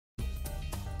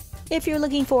If you're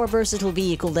looking for a versatile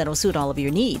vehicle that'll suit all of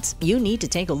your needs, you need to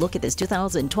take a look at this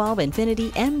 2012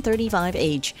 Infiniti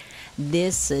M35h.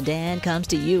 This sedan comes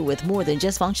to you with more than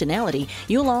just functionality.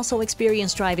 You'll also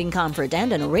experience driving comfort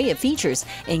and an array of features,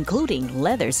 including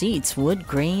leather seats, wood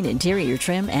grain interior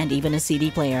trim, and even a CD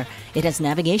player. It has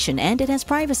navigation and it has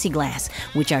privacy glass,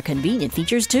 which are convenient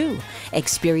features too.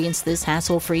 Experience this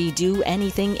hassle-free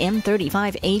do-anything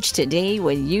M35h today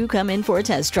when you come in for a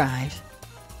test drive.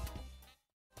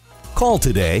 Call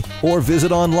today or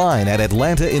visit online at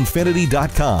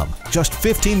atlantainfinity.com. Just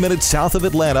 15 minutes south of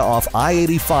Atlanta off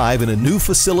I-85 in a new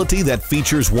facility that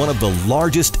features one of the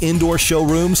largest indoor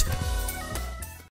showrooms